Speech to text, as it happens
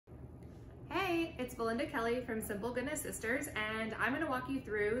Hi, it's Belinda Kelly from Simple Goodness Sisters, and I'm going to walk you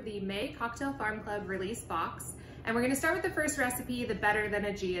through the May Cocktail Farm Club release box. And we're going to start with the first recipe, the Better Than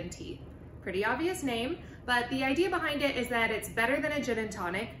a G&T. Pretty obvious name, but the idea behind it is that it's better than a gin and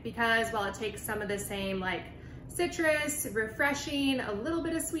tonic because while it takes some of the same like citrus, refreshing, a little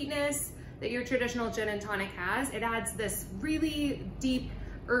bit of sweetness that your traditional gin and tonic has, it adds this really deep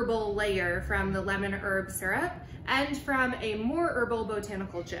herbal layer from the lemon herb syrup and from a more herbal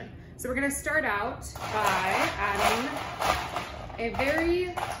botanical gin. So we're gonna start out by adding a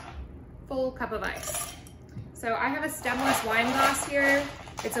very full cup of ice. So I have a stemless wine glass here.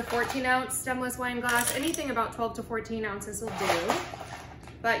 It's a 14-ounce stemless wine glass. Anything about 12 to 14 ounces will do.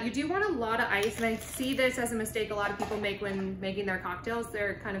 But you do want a lot of ice, and I see this as a mistake a lot of people make when making their cocktails.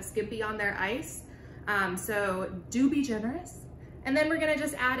 They're kind of skimpy on their ice. So do be generous. And then we're gonna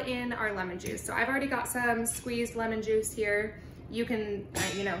just add in our lemon juice. So I've already got some squeezed lemon juice here. You can,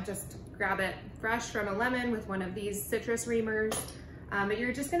 just grab it fresh from a lemon with one of these citrus reamers. But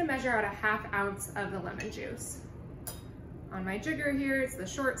you're just gonna measure out a ½ ounce of the lemon juice. On my jigger here, it's the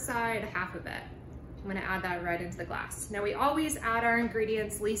short side, half of it. I'm gonna add that right into the glass. Now we always add our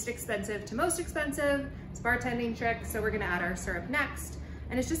ingredients least expensive to most expensive. It's a bartending trick, so we're gonna add our syrup next.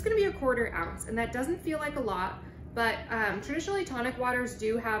 And it's just gonna be a ½ ounce, and that doesn't feel like a lot, but traditionally tonic waters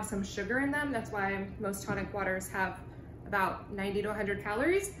do have some sugar in them. That's why most tonic waters have about 90 to 100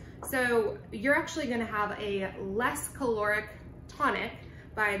 calories. So you're actually gonna have a less caloric tonic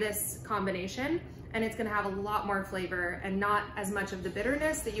by this combination, and it's gonna have a lot more flavor and not as much of the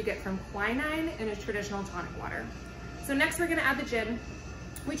bitterness that you get from quinine in a traditional tonic water. So next we're gonna add the gin.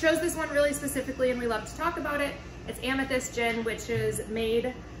 We chose this one really specifically and we love to talk about it. It's Amethyst Gin, which is made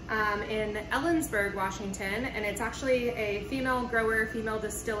in Ellensburg, Washington, and it's actually a female grower, female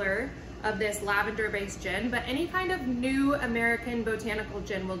distiller of this lavender-based gin, but any kind of new American botanical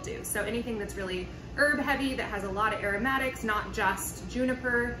gin will do. So anything that's really herb heavy, that has a lot of aromatics, not just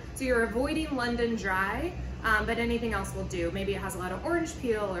juniper. So you're avoiding London Dry, but anything else will do. Maybe it has a lot of orange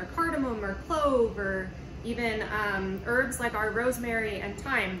peel or cardamom or clove or even herbs like our rosemary and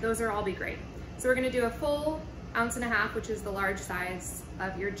thyme. Those are all be great. So we're gonna do a full 1.5 ounces, which is the large size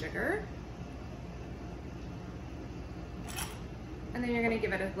of your jigger. And then you're gonna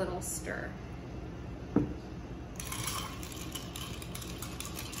give it a little stir. And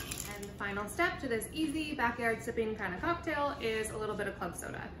the final step to this easy backyard sipping kind of cocktail is a little bit of club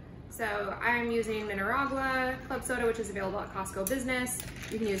soda. So I'm using Mineragua club soda, which is available at Costco Business.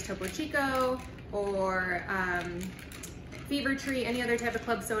 You can use Topo Chico or Fever Tree, any other type of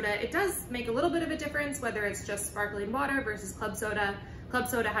club soda. It does make a little bit of a difference whether it's just sparkling water versus club soda. Club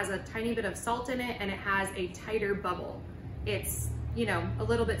soda has a tiny bit of salt in it and it has a tighter bubble. It's, a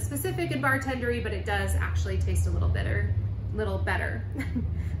little bit specific and bartendery, but it does actually taste a little better.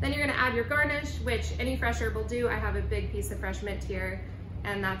 Then you're gonna add your garnish, which any fresh herb will do. I have a big piece of fresh mint here,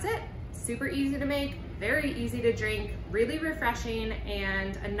 and that's it. Super easy to make, very easy to drink, really refreshing,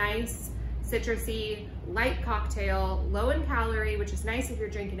 and a nice citrusy, light cocktail, low in calorie, which is nice if you're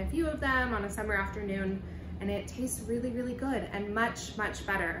drinking a few of them on a summer afternoon, and it tastes really, really good and much, much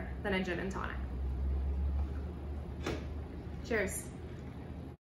better than a gin and tonic. Cheers.